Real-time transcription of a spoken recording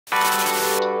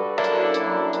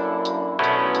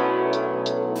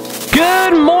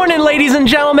Good morning, ladies and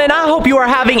gentlemen. I hope you are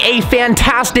having a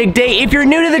fantastic day. If you're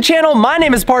new to the channel, my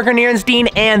name is Parker Nierenstein,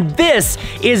 and this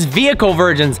is Vehicle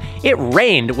Virgins. It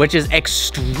rained, which is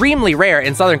extremely rare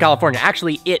in Southern California.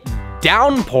 Actually, it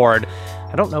downpoured.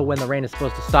 I don't know when the rain is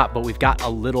supposed to stop, but we've got a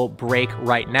little break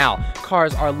right now.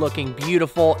 Cars are looking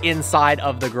beautiful inside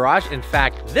of the garage. In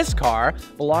fact, this car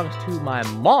belongs to my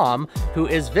mom, who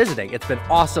is visiting. It's been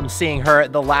awesome seeing her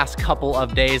the last couple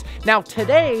of days. Now,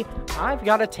 today, I've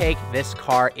got to take this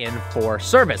car in for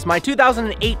service. My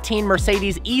 2018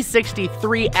 Mercedes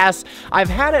E63S, I've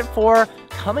had it for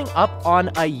coming up on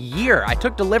a year. I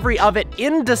took delivery of it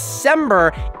in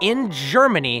December in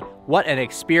Germany. What an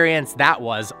experience that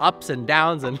was. Ups and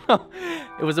downs, and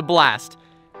it was a blast.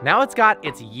 Now it's got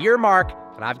its year mark,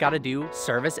 and I've got to do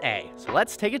service A. So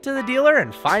let's take it to the dealer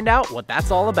and find out what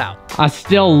that's all about. I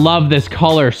still love this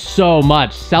color so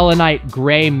much. Selenite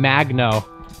Gray Magno.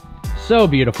 So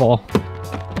beautiful.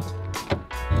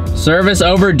 Service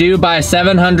overdue by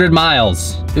 700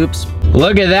 miles. Oops.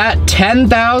 Look at that,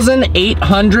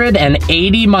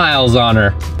 10,880 miles on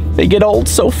her. They get old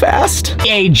so fast.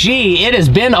 AG, it has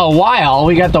been a while.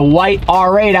 We got the white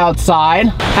R8 outside.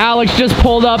 Alex just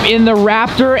pulled up in the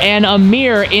Raptor and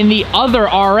Amir in the other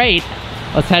R8.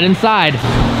 Let's head inside.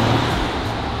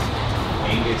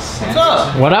 What's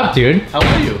up? What up, dude? How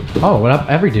are you? Oh, what up,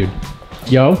 every dude?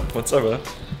 Yo. What's up, bro?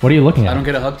 What are you looking at? I don't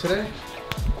get a hug today?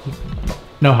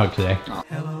 No hug today. Oh.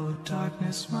 Hello,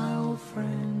 darkness, my old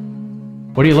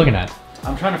friend. What are you looking at?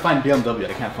 I'm trying to find BMW.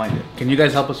 I can't find it. Can you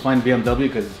guys help us find BMW?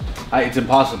 Because it's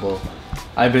impossible.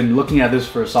 I've been looking at this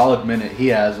for a solid minute. He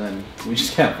has, and we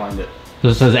just can't find it.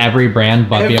 This says every brand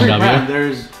but Every BMW? brand.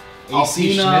 There's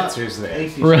AC Alpina, Schnitzer's there.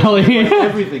 AC Really? Schnitzer's,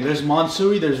 everything. There's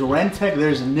Mansuri, there's Rentec,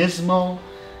 there's Nismo.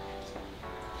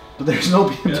 But there's no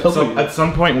BMW. Yeah, so at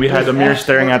some point, we had Amir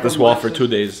staring at this wall for 2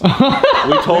 days.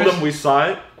 We told him we saw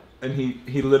it, and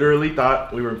he literally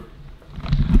thought we were...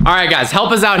 All right, guys,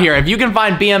 help us out here. If you can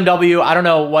find BMW, I don't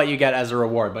know what you get as a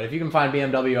reward, but if you can find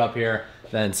BMW up here,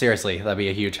 then seriously, that'd be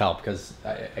a huge help, because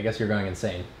I guess you're going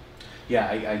insane. Yeah,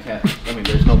 I can't. I mean,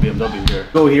 there's no BMW here.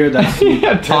 Go here, that's 2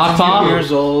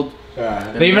 years old.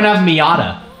 They even have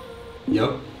Miata.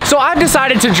 Yep. So I've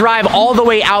decided to drive all the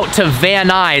way out to Van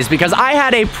Nuys because I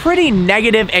had a pretty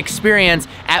negative experience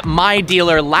at my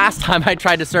dealer last time I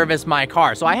tried to service my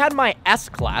car. So I had my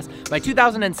S-Class, my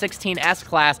 2016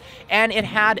 S-Class, and it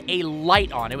had a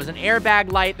light on. It was an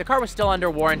airbag light. The car was still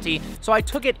under warranty, so I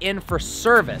took it in for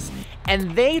service.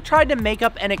 And they tried to make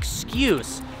up an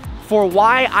excuse for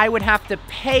why I would have to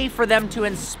pay for them to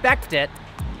inspect it.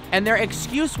 And their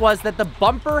excuse was that the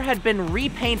bumper had been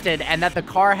repainted and that the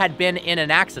car had been in an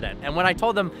accident. And when I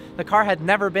told them the car had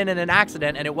never been in an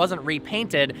accident and it wasn't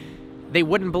repainted, they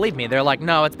wouldn't believe me. They're like,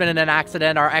 no, it's been in an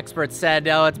accident. Our experts said,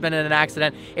 oh, it's been in an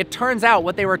accident. It turns out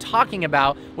what they were talking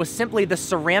about was simply the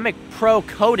Ceramic Pro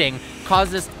coating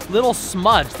caused this little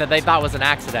smudge that they thought was an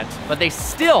accident, but they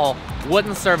still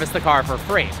wouldn't service the car for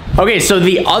free. Okay, so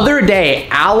the other day,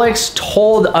 Alex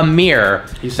told Amir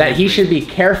that he should be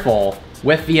careful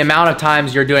with the amount of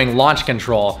times you're doing launch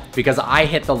control because I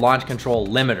hit the launch control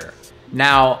limiter.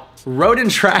 Now, Road and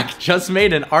Track just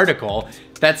made an article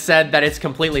that said that it's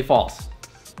completely false.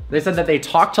 They said that they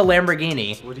talked to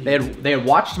Lamborghini, they had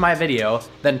watched my video,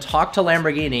 then talked to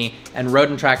Lamborghini, and Road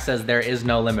and Track says there is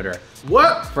no limiter.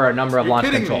 What? For a number of launch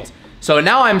controls. So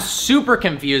now I'm super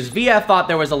confused. VF thought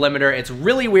there was a limiter. It's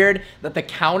really weird that the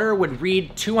counter would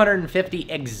read 250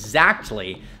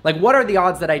 exactly. Like, what are the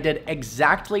odds that I did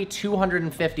exactly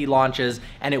 250 launches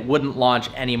and it wouldn't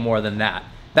launch any more than that?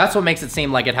 That's what makes it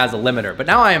seem like it has a limiter. But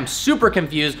now I am super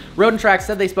confused. Road and Track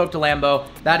said they spoke to Lambo.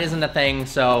 That isn't a thing,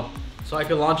 so. So I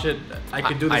could launch it, I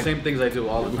could do the same things I do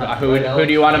all the time. Who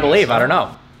do you want to believe? I don't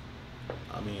know.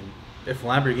 I mean, if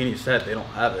Lamborghini said they don't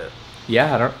have it.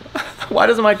 Yeah, I don't. Why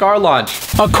doesn't my car launch?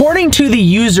 According to the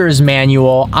user's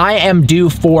manual, I am due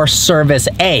for service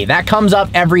A. That comes up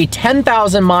every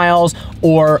 10,000 miles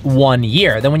or 1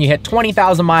 year. Then when you hit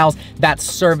 20,000 miles, that's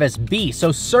service B.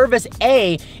 So service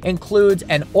A includes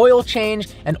an oil change,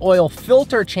 an oil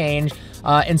filter change,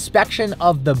 inspection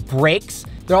of the brakes.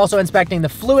 They're also inspecting the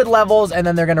fluid levels, and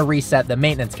then they're gonna reset the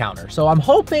maintenance counter. So I'm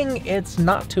hoping it's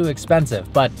not too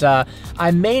expensive, but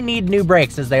I may need new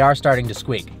brakes as they are starting to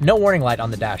squeak. No warning light on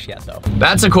the dash yet, though.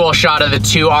 That's a cool shot of the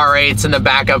 2 R8s in the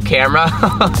backup camera.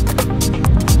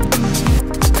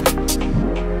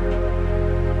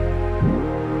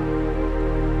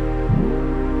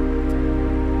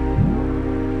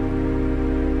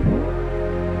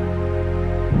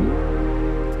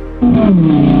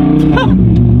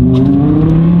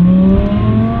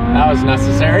 That was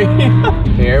necessary.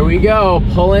 Here we go,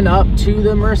 pulling up to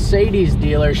the Mercedes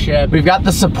dealership. We've got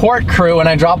the support crew when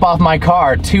I drop off my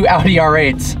car, 2 Audi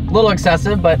R8s. A little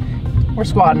excessive, but we're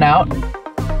squatting out.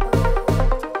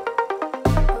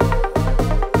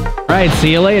 All right,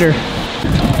 see you later.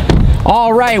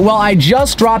 All right, well, I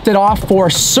just dropped it off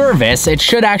for service. It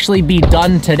should actually be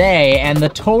done today, and the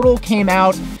total came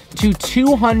out to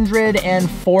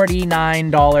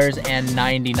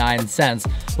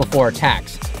 $249.99 before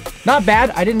tax. Not bad.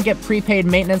 I didn't get prepaid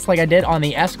maintenance like I did on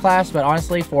the S-Class, but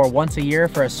honestly, for once a year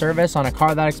for a service on a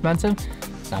car that expensive,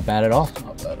 not bad at all.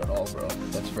 Not bad at all, bro.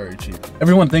 That's very cheap.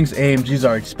 Everyone thinks AMGs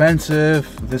are expensive,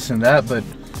 this and that, but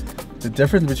the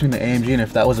difference between the AMG and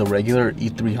if that was a regular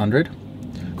E300,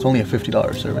 it's only a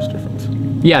 $50 service difference.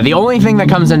 Yeah, the only thing that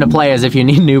comes into play is if you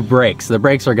need new brakes. The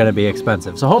brakes are gonna be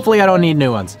expensive. So hopefully I don't need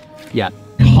new ones yet.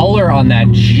 Color on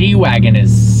that G-Wagon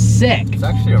is sick. It's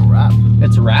actually a wrap.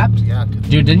 It's wrapped? Yeah.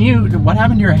 Dude, what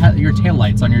happened to your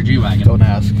taillights on your G-Wagon? Don't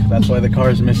ask. That's why the car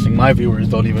is missing. My viewers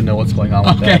don't even know what's going on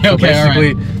with that. So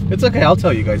basically, it's okay. I'll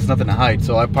tell you guys. It's nothing to hide.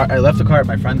 So I left the car at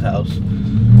my friend's house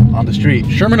on the street.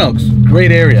 Sherman Oaks,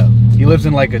 great area. He lives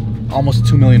in like a almost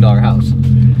 $2 million house.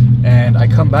 And I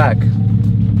come back.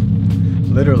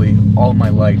 Literally, all my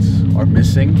lights are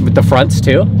missing. With the fronts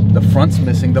too? The front's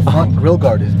missing. The front grill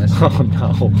guard is missing. Oh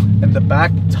no. And the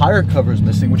back tire cover is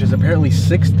missing, which is apparently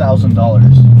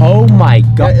 $6,000. Oh my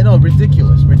god. Yeah, no,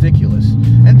 ridiculous, ridiculous.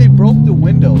 And they broke the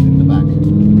window in the back.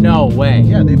 No way.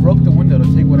 Yeah, they broke the window to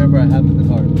take whatever I have in the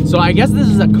car. So I guess this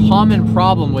is a common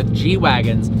problem with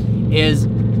G-Wagons, is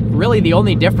really the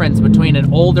only difference between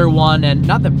an older one and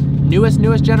not the newest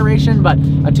generation, but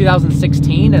a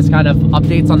 2016 is kind of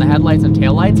updates on the headlights and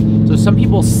taillights. So some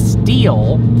people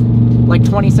steal like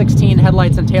 2016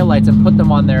 headlights and taillights and put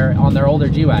them on their older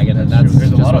G-Wagon, and that's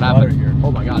just what happened here.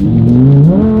 Oh my god.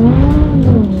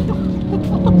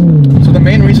 So the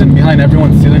main reason behind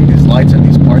everyone stealing these lights and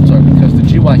these parts are because the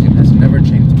G-Wagon has never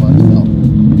changed about itself.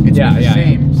 It's been the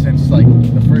same since like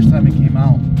the first time it came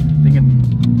out. I think in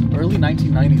early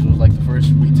 1990s was like the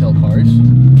first retail cars.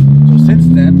 So since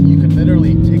then, you can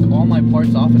literally take all my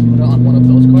parts off and put it on one of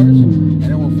those cars, and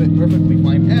it will fit perfectly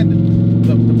fine. And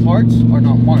the parts are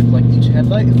not marked. Like each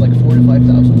headlight is like $4,000 to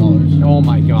 $5,000. Oh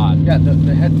my god. Yeah,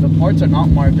 the parts are not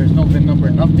marked. There's no VIN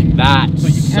number, nothing. So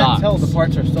you can't tell the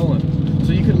parts are stolen.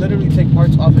 So you can literally take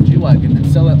parts off a G-Wagon and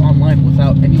sell it online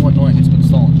without anyone knowing it's been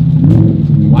stolen.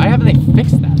 Why haven't they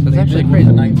fixed that? That's actually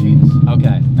crazy. With the 19s.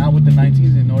 Okay. Now with the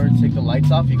 19s, in order to take the lights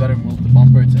off, you gotta remove the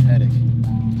bumper. It's a headache.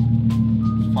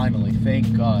 Finally,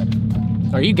 thank God.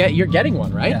 You're getting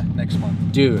one, right? Yeah, next month.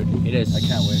 Dude, it is. I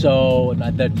can't wait. So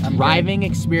the driving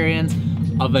experience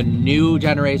of a new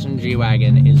generation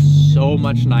G-Wagon is so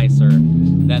much nicer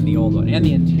than the old one, and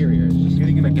the interior is just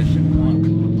getting an edition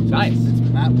one. Nice. It's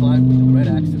matte black with the red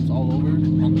accents all over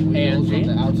on the wheels, AMG?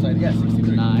 on the outside. Yeah,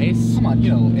 63. Nice. Come on, you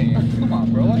know, come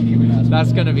on, bro. Why you even ask?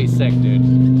 That's gonna be sick, dude.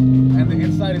 And the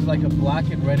inside is like a black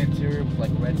and red interior with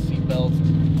like red seat belts,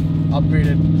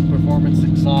 upgraded performance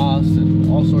exhaust,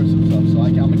 and all sorts of stuff. So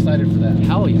I'm excited for that.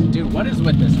 Hell yeah, dude. What is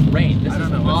with this rain? This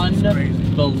is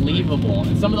unbelievable.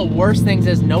 And some of the worst things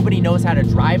is nobody knows how to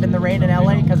drive in the rain in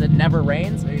LA because it never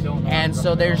rains. And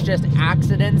so there's just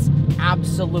accidents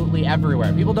absolutely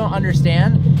everywhere. People don't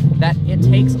understand that it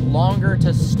takes longer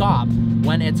to stop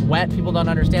when it's wet. People don't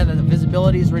understand that the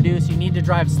visibility is reduced. You need to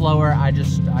drive slower. I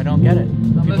don't get it.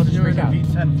 People just freak out.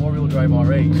 V10 4-wheel drive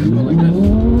R8, just go like this.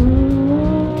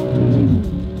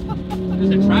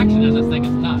 The traction in this thing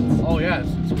is nuts. Oh yeah,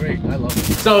 it's great. I love it.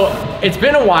 So it's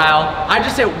been a while. I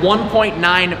just hit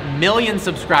 1.9 million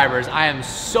subscribers. I am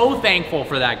so thankful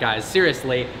for that, guys.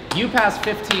 Seriously, you passed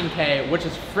 15K, which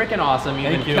is freaking awesome.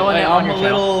 You've been killing it on your channel.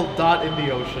 I'm a little dot in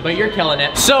the ocean. But you're killing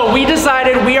it. So we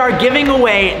decided we are giving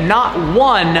away not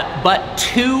one, but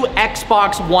 2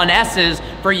 Xbox One S's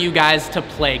for you guys to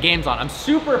play games on. I'm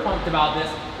super pumped about this.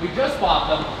 We just bought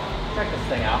them. Check this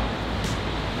thing out.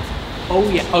 Oh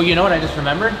yeah. Oh, you know what I just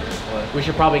remembered? What? We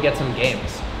should probably get some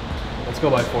games. Let's go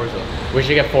by Forza. We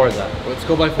should get Forza. Let's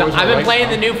go by Forza. I've been playing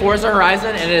the new Forza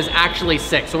Horizon, and it is actually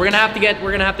sick. So we're gonna have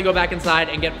to go back inside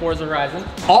and get Forza Horizon.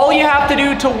 All you have to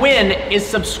do to win is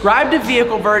subscribe to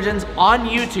Vehicle Virgins on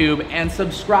YouTube and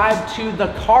subscribe to the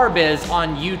Car Biz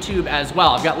on YouTube as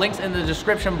well. I've got links in the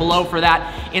description below for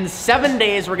that. In 7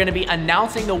 days, we're gonna be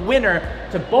announcing the winner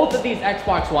to both of these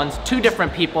Xbox Ones, 2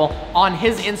 different people, on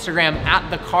his Instagram at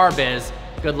the Car Biz.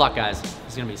 Good luck, guys.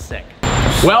 It's gonna be sick.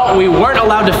 Well, we weren't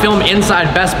allowed to film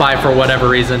inside Best Buy for whatever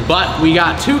reason, but we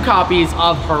got 2 copies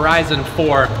of Horizon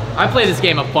 4. I play this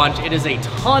game a bunch. It is a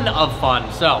ton of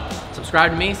fun. So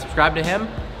subscribe to me, subscribe to him,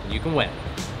 and you can win.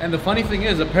 And the funny thing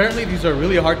is, apparently these are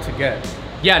really hard to get.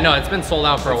 Yeah, no, it's been sold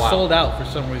out for a while. Sold out for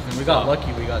some reason. We got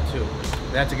lucky, we got 2.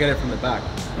 They had to get it from the back.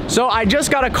 So I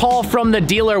just got a call from the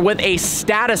dealer with a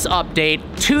status update.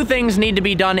 2 things need to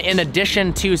be done in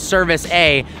addition to service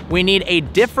A. We need a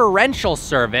differential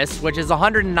service, which is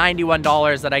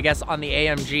 $191 that I guess on the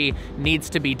AMG needs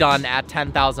to be done at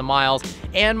 10,000 miles.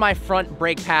 And my front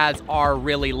brake pads are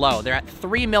really low. They're at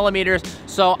 3 millimeters,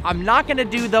 so I'm not gonna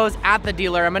do those at the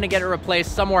dealer. I'm gonna get it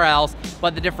replaced somewhere else,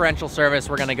 but the differential service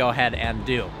we're gonna go ahead and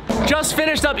do. Just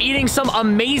finished up eating some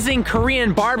amazing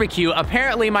Korean barbecue.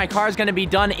 Apparently my car's gonna be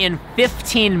done in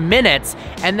 15 minutes,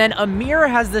 and then Amir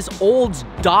has this old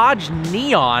Dodge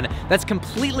Neon that's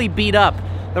completely beat up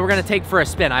that we're gonna take for a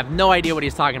spin. I have no idea what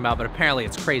he's talking about, but apparently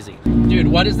it's crazy. Dude,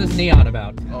 what is this Neon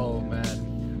about? Oh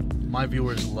man, my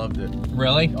viewers loved it.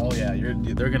 Really? Oh yeah, you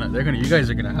guys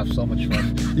are gonna have so much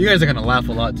fun. You guys are gonna laugh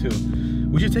a lot too.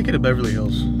 We should take it to Beverly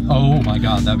Hills. Oh my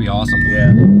God, that'd be awesome.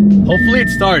 Yeah. Hopefully it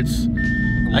starts.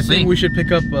 I think see. we should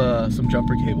pick up some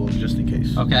jumper cables just in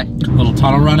case. Okay. A little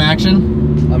tunnel run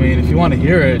action. I mean, if you want to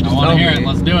hear it, just I want tell to hear me. it.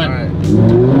 Let's do it.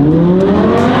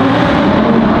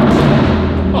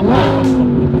 All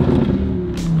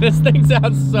right. This thing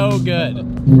sounds so good.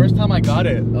 First time I got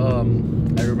it,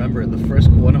 I remember one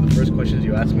of the first questions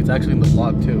you asked me, it's actually in the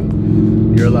vlog too.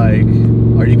 You're like,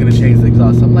 are you gonna change the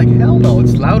exhaust? I'm like, hell no,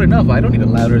 it's loud enough. I don't need it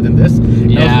louder than this.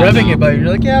 And I was revving it, but you're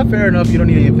like, yeah, fair enough. You don't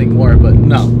need anything more, but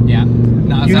no. Yeah.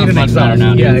 No, it You sounds need an much exhaust. better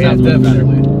now. Yeah, It yeah, sounds much better.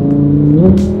 definitely.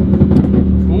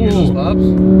 Hear those pops?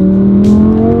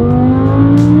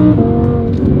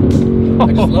 I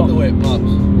just love the way it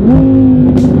pops.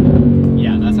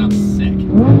 Yeah, that sounds sick.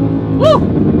 Woo!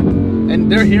 And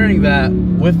they're hearing that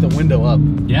with the window up.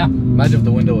 Yeah. Imagine if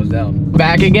the window was down.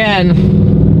 Back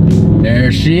again.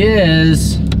 There she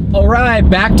is. All right,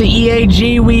 back to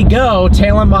EAG we go,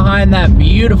 tailing behind that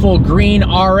beautiful green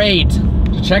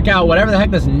R8 to check out whatever the heck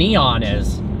this Neon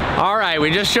is. All right, we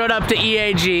just showed up to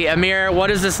EAG. Amir, what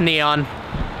is this Neon?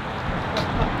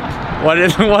 What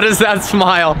is that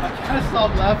smile? I can't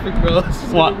stop laughing, bro. This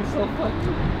is What? gonna be so funny.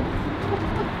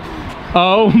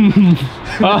 Oh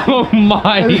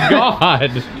my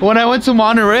God. When I went to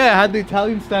Monterey, I had the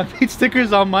Italian Stampede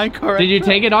stickers on my car. Did you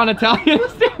take it on Italian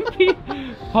Stampede?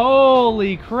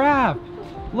 Holy crap.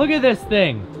 Look at this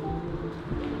thing.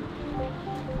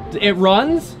 It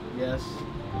runs? Yes.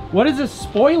 What is this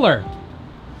spoiler?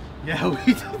 Yeah,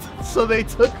 we did. So they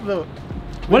took the...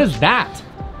 What is that?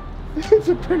 It's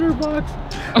a printer box.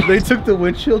 They took the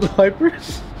windshield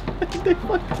wipers. They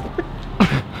fucking...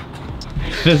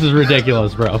 This is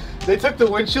ridiculous, bro. They took the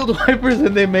windshield wipers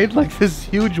and they made like this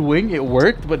huge wing. It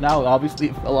worked, but now obviously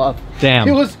it fell off. Damn.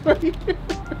 It was right here.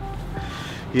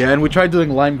 Yeah, and we tried doing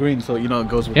lime green, so you know it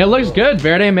goes with It looks good.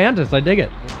 Verde Mantis. I dig it.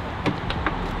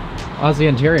 How's the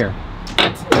interior?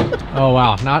 Oh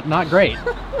wow, not great.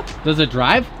 Does it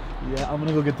drive? Yeah, I'm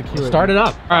gonna go get the key. Start it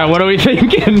up. All right, what are we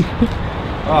thinking?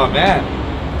 Oh man,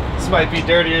 this might be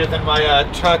dirtier than my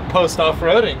truck post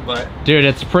off-roading, but... Dude,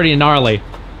 it's pretty gnarly.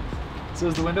 So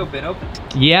has the window been open?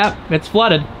 Yeah, it's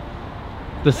flooded.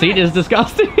 The seat is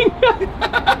disgusting.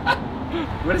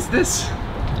 What is this?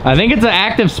 I think it's an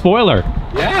active spoiler.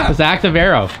 Yeah. It's active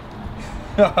aero.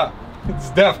 It's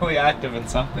definitely active in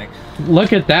something.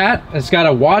 Look at that. It's got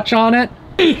a watch on it.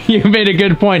 You made a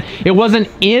good point. It wasn't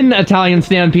in Italian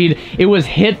Stampede. It was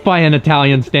hit by an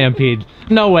Italian Stampede.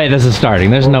 No way this is starting.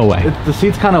 There's no way. The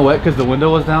seat's kind of wet because the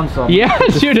window was down, so... Yeah,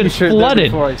 dude, it's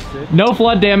flooded. No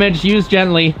flood damage. Use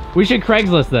gently. We should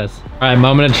Craigslist this. All right,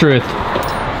 moment of truth.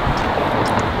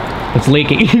 It's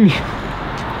leaking.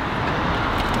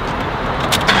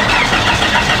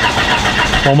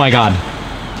 Oh my God.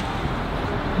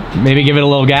 Maybe give it a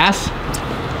little gas.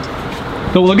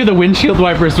 But look at the windshield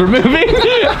wipers we're moving.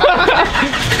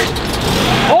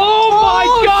 Oh my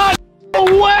God! No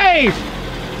way!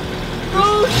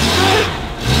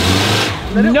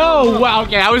 No! Wow,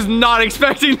 okay, I was not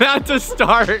expecting that to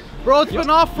start. Bro, it's been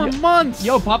off for months.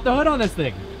 Yo, pop the hood on this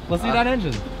thing. Let's see that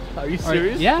engine. Are you Or-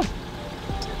 serious? yeah.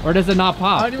 Or does it not I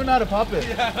pop? don't even know how to pop it.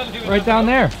 Right down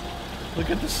there. Look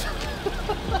at this.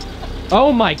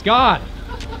 Oh my God.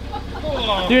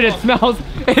 Dude, it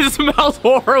smells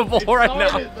horrible right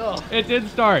now. It did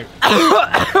start.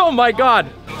 Oh my God.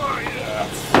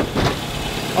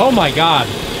 Oh my God.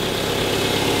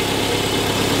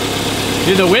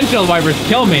 Dude, the windshield wipers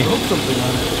kill me. Wrote something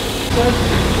on it.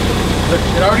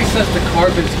 It already says the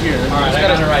carbon's here. All right, I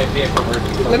gotta write vehicle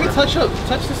working. Let me touch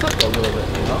this up a little bit.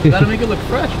 You know? Gotta make it look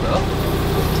fresh, bro.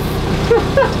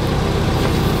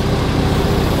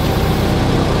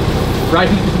 Right,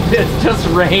 it's just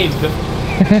rained.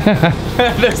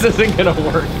 This isn't gonna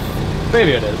work.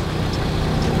 Maybe it is.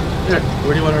 Here,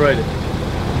 where do you want to write it?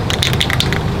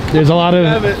 There's a lot of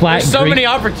flat. There's so green, many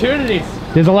opportunities.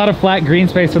 There's a lot of flat green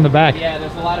space in the back. Yeah,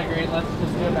 there's a lot of green. Let's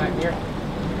just do it back here.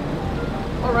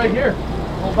 Oh, right here.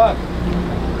 Hold back.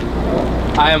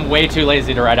 I am way too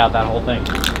lazy to ride out that whole thing.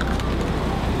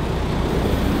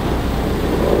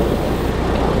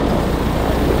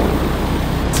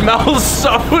 It smells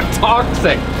so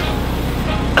toxic.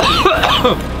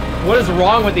 What is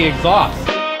wrong with the exhaust?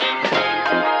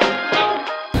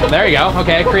 There you go.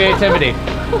 Okay, creativity.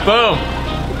 Boom.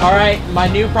 All right, my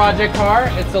new project car.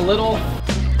 It's a little...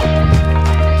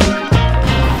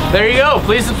 There you go.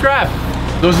 Please subscribe.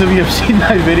 Those of you have seen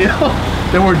that video,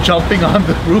 they were jumping on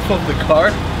the roof of the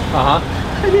car. Uh-huh.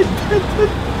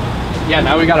 Yeah,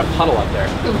 now we got a puddle up there.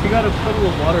 We got a puddle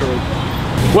of water.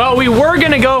 Well, we were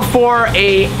gonna go for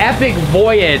a epic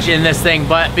voyage in this thing,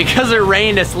 but because it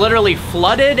rained, it's literally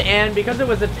flooded, and because it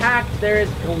was attacked, there's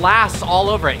glass all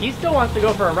over it. He still wants to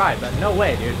go for a ride, but no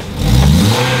way, dude.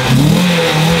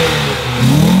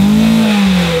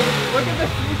 Look at the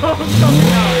smoke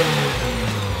coming out.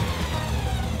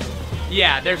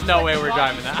 Yeah, there's no way we're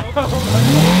driving that.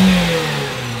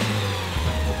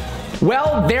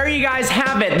 Well, there you guys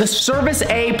have it. The Service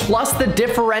A plus the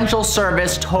differential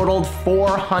service totaled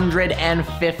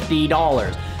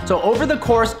 $450. So over the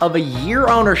course of a year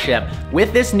ownership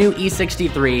with this new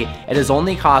E63, it has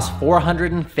only cost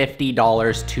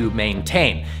 $450 to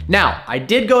maintain. Now, I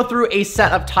did go through a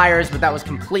set of tires, but that was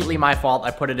completely my fault. I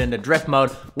put it into drift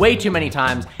mode way too many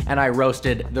times, and I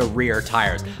roasted the rear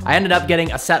tires. I ended up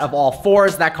getting a set of all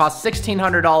fours that cost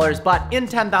 $1,600, but in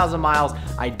 10,000 miles,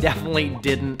 I definitely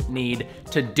didn't need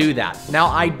to do that. Now,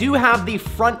 I do have the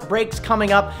front brakes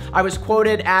coming up. I was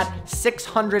quoted at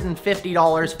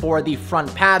 $650 for the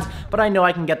front pads, but I know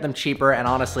I can get them cheaper, and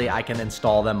honestly, I can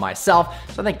install them myself,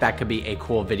 so I think that could be a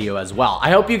cool video as well. I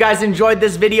hope you guys enjoyed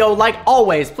this video. Like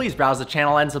always, please browse the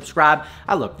channel and subscribe.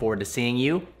 I look forward to seeing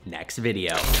you next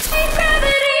video.